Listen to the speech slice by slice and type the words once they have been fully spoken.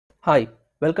Hi,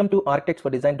 welcome to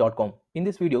architectsfordesign.com. In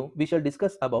this video, we shall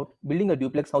discuss about building a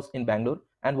duplex house in Bangalore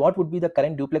and what would be the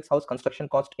current duplex house construction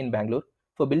cost in Bangalore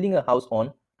for building a house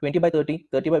on 20 by 30,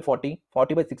 30 by 40,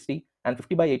 40 by 60 and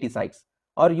 50 by 80 sites,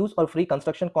 or use our free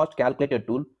construction cost calculator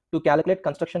tool to calculate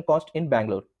construction cost in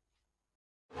Bangalore.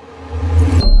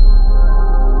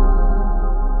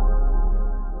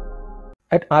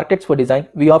 At Architects for Design,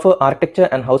 we offer architecture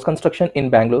and house construction in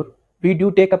Bangalore. We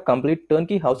do take up complete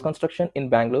turnkey house construction in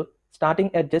Bangalore, starting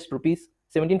at just rupees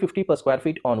 1750 per square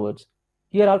feet onwards.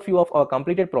 Here are few of our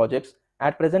completed projects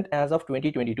at present as of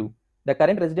 2022. The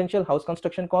current residential house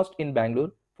construction cost in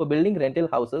Bangalore for building rental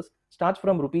houses starts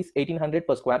from rupees 1800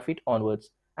 per square feet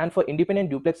onwards, and for independent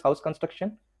duplex house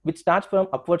construction, which starts from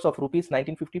upwards of rupees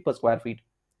 1950 per square feet.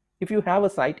 If you have a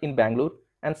site in Bangalore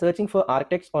and searching for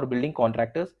architects or building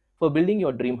contractors for building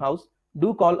your dream house,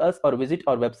 do call us or visit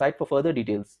our website for further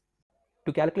details.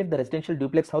 To calculate the residential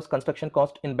duplex house construction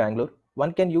cost in Bangalore,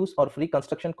 one can use our free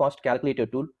construction cost calculator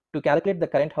tool to calculate the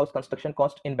current house construction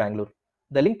cost in Bangalore.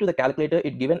 The link to the calculator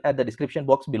is given at the description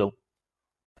box below.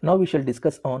 Now we shall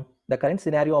discuss on the current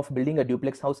scenario of building a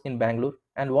duplex house in Bangalore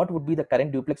and what would be the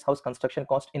current duplex house construction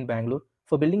cost in Bangalore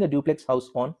for building a duplex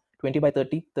house on 20 by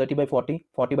 30, 30 by 40,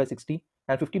 40 by 60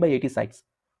 and 50 by 80 sites.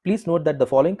 Please note that the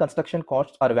following construction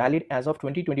costs are valid as of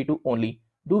 2022 only.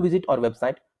 Do visit our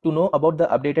website to know about the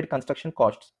updated construction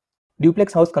costs.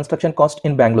 Duplex house construction cost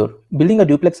in Bangalore. Building a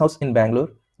duplex house in Bangalore,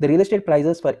 the real estate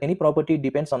prices for any property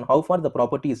depends on how far the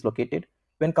property is located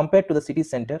when compared to the city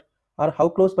center, or how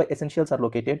close by essentials are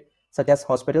located, such as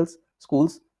hospitals,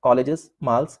 schools, colleges,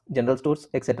 malls, general stores,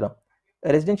 etc.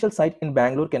 A residential site in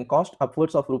Bangalore can cost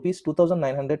upwards of rupees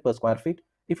 2,900 per square feet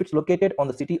if it's located on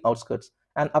the city outskirts,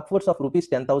 and upwards of rupees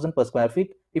 10,000 per square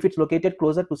feet if it's located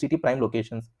closer to city prime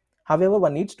locations. However,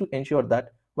 one needs to ensure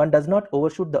that one does not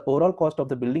overshoot the overall cost of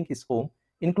the building his home,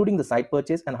 including the site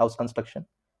purchase and house construction.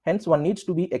 Hence, one needs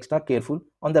to be extra careful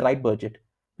on the right budget,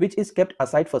 which is kept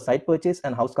aside for site purchase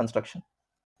and house construction.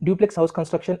 Duplex house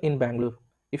construction in Bangalore.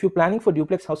 If you're planning for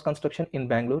duplex house construction in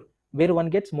Bangalore, where one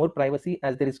gets more privacy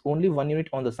as there is only one unit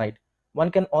on the site,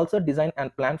 one can also design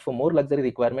and plan for more luxury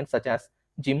requirements such as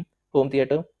gym, home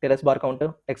theater, terrace bar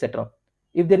counter, etc.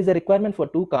 If there is a requirement for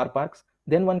 2 car parks,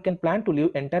 then one can plan to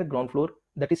leave entire ground floor,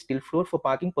 that is still floor, for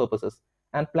parking purposes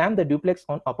and plan the duplex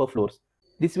on upper floors.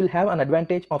 This will have an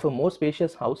advantage of a more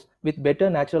spacious house with better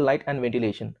natural light and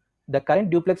ventilation. The current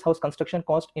duplex house construction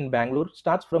cost in Bangalore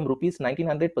starts from rupees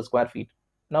 1900 per square feet.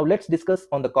 Now let's discuss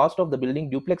on the cost of the building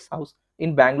duplex house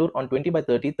in Bangalore on 20 by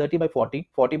 30, 30 by 40,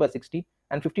 40 by 60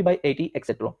 and 50 by 80,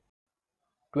 etc.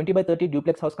 20 by 30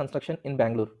 duplex house construction in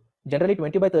Bangalore. Generally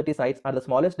 20 by 30 sites are the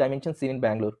smallest dimensions seen in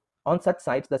Bangalore. On such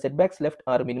sites, the setbacks left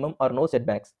are minimum or no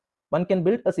setbacks. One can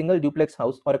build a single duplex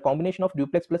house or a combination of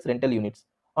duplex plus rental units.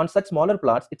 On such smaller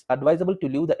plots, it's advisable to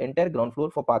leave the entire ground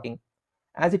floor for parking,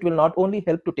 as it will not only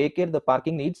help to take care of the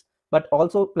parking needs but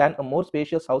also plan a more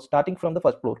spacious house starting from the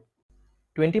first floor.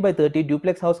 20 by 30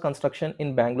 duplex house construction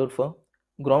in Bangalore for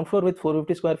ground floor with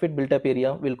 450 square feet built up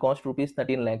area will cost rupees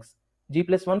 13 lakhs. G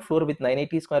plus 1 floor with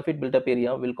 980 square feet built up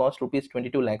area will cost rupees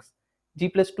 22 lakhs. G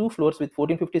plus 2 floors with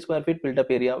 1450 square feet built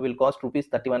up area will cost rupees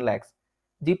 31 lakhs.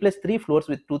 G plus 3 floors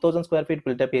with 2000 square feet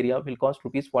built up area will cost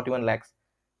rupees 41 lakhs.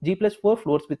 G plus 4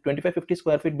 floors with 2550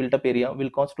 square feet built up area will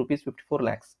cost rupees 54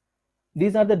 lakhs.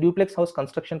 These are the duplex house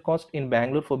construction cost in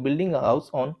Bangalore for building a house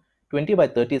on 20 by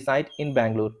 30 site in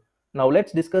Bangalore. Now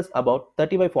let's discuss about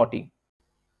 30 by 40.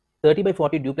 30 by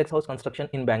 40 duplex house construction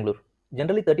in Bangalore.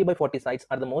 Generally 30 by 40 sites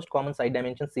are the most common site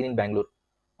dimensions seen in Bangalore.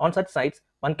 On such sites,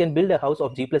 one can build a house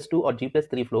of G plus 2 or G plus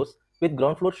 3 floors with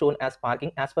ground floor shown as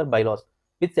parking as per bylaws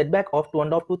with setback of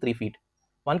 2.5 to 3 feet.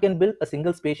 One can build a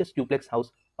single spacious duplex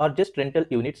house or just rental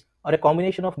units or a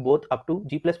combination of both up to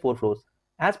G plus 4 floors.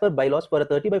 As per bylaws, for a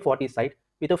 30 by 40 site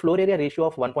with a floor area ratio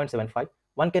of 1.75,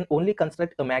 one can only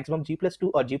construct a maximum G plus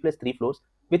 2 or G plus 3 floors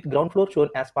with ground floor shown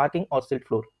as parking or silt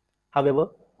floor. However,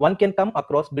 one can come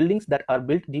across buildings that are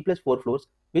built G plus 4 floors,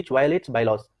 which violates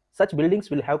bylaws. Such buildings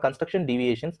will have construction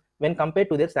deviations when compared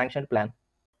to their sanctioned plan.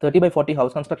 30 by 40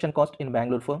 house construction cost in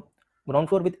Bangalore for ground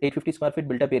floor with 850 square feet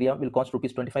built up area will cost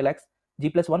rupees 25 lakhs. G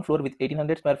plus 1 floor with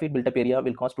 1800 square feet built up area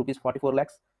will cost rupees 44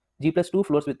 lakhs. G plus 2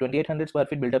 floors with 2800 square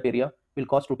feet built up area will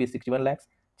cost rupees 61 lakhs.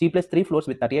 G plus 3 floors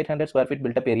with 3800 square feet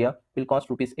built up area will cost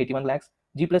rupees 81 lakhs.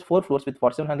 G plus 4 floors with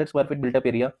 4700 square feet built up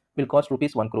area will cost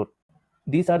rupees 1 crore.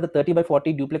 These are the 30 by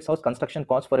 40 duplex house construction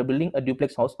costs for building a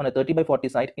duplex house on a 30 by 40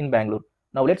 site in Bangalore.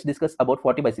 Now let's discuss about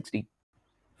 40 by 60.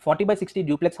 40 by 60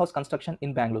 duplex house construction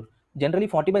in Bangalore. Generally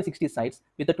 40 by 60 sites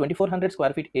with a 2400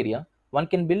 square feet area, one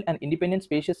can build an independent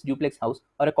spacious duplex house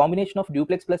or a combination of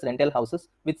duplex plus rental houses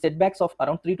with setbacks of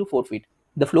around 3 to 4 feet.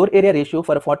 The floor area ratio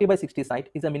for a 40 by 60 site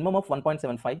is a minimum of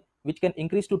 1.75, which can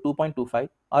increase to 2.25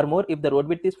 or more if the road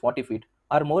width is 40 feet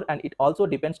or more, and it also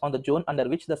depends on the zone under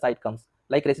which the site comes.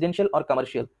 Like residential or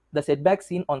commercial, the setback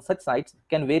seen on such sites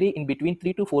can vary in between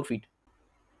 3 to 4 feet.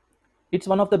 It's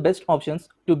one of the best options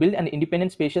to build an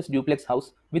independent spacious duplex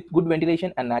house with good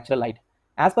ventilation and natural light.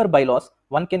 As per bylaws,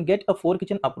 one can get a 4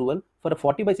 kitchen approval for a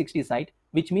 40 by 60 site,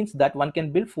 which means that one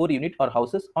can build 4 unit or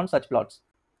houses on such plots.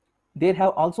 There have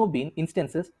also been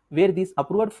instances where these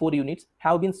approved 4 units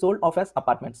have been sold off as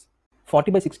apartments.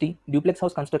 40 by 60 duplex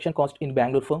house construction cost in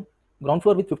Bangalore firm. Ground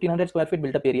floor with 1500 square feet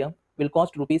built up area will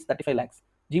cost rupees 35 lakhs.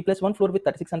 G plus 1 floor with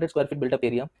 3600 square feet built up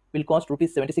area will cost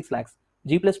rupees 76 lakhs.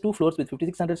 G plus 2 floors with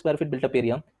 5600 square feet built up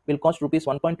area will cost rupees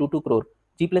 1.22 crore.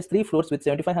 G plus 3 floors with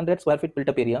 7500 square feet built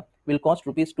up area will cost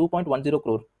rupees 2.10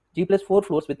 crore. G plus 4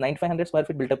 floors with 9500 square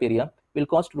feet built up area will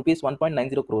cost rupees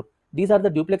 1.90 crore. These are the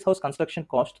duplex house construction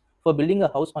costs for building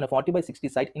a house on a 40 by 60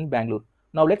 site in Bangalore.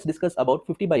 Now let's discuss about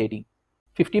 50 by 80.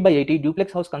 50 by 80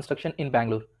 duplex house construction in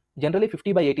Bangalore. Generally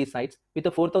 50 by 80 sites with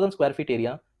a 4000 square feet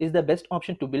area is the best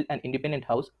option to build an independent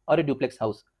house or a duplex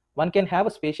house. One can have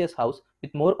a spacious house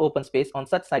with more open space on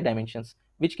such site dimensions,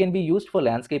 which can be used for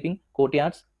landscaping,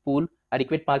 courtyards, pool,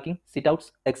 adequate parking,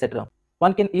 sit-outs, etc.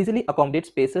 One can easily accommodate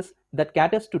spaces that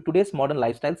caters to today's modern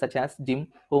lifestyle such as gym,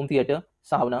 home theater,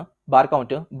 sauna, bar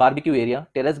counter, barbecue area,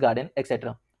 terrace garden,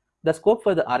 etc. The scope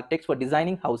for the architects for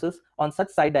designing houses on such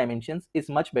site dimensions is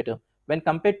much better when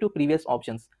compared to previous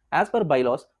options. As per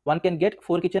bylaws, one can get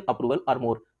 4 kitchen approval or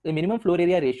more, a minimum floor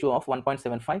area ratio of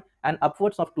 1.75 and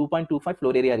upwards of 2.25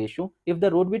 floor area ratio if the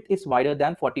road width is wider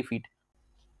than 40 feet.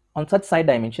 On such site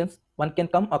dimensions, one can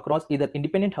come across either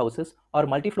independent houses or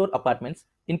multi-floor apartments.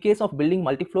 In case of building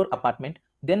multi-floor apartment,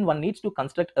 then one needs to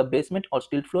construct a basement or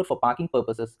stilt floor for parking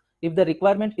purposes. If the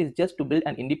requirement is just to build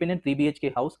an independent 3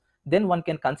 BHK house, then one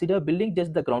can consider building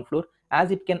just the ground floor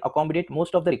as it can accommodate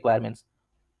most of the requirements.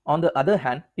 On the other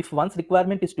hand, if one's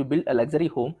requirement is to build a luxury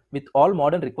home with all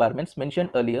modern requirements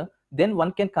mentioned earlier, then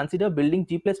one can consider building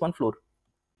G plus 1 floor.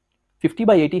 50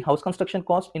 by 80 house construction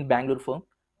cost in Bangalore firm.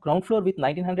 Ground floor with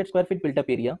 1900 square feet built up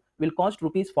area will cost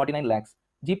rupees 49 lakhs.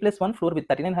 G plus 1 floor with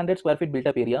 3900 square feet built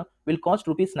up area will cost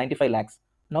rupees 95 lakhs.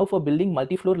 Now for building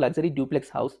multi-floor luxury duplex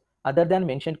house, other than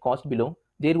mentioned cost below,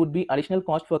 there would be additional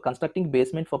cost for constructing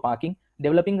basement for parking,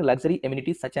 developing luxury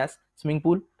amenities such as swimming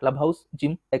pool, clubhouse,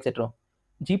 gym, etc.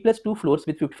 G plus 2 floors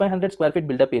with 5500 square feet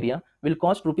built up area will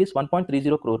cost rupees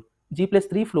 1.30 crore. G plus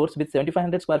 3 floors with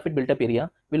 7500 square feet built up area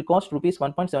will cost rupees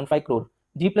 1.75 crore.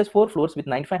 G plus 4 floors with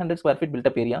 9500 square feet built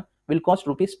up area will cost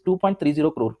rupees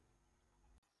 2.30 crore.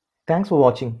 Thanks for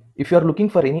watching. If you are looking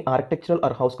for any architectural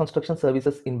or house construction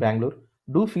services in Bangalore,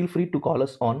 do feel free to call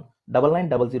us on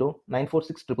 9900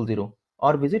 946 000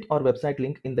 or visit our website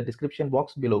link in the description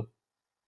box below.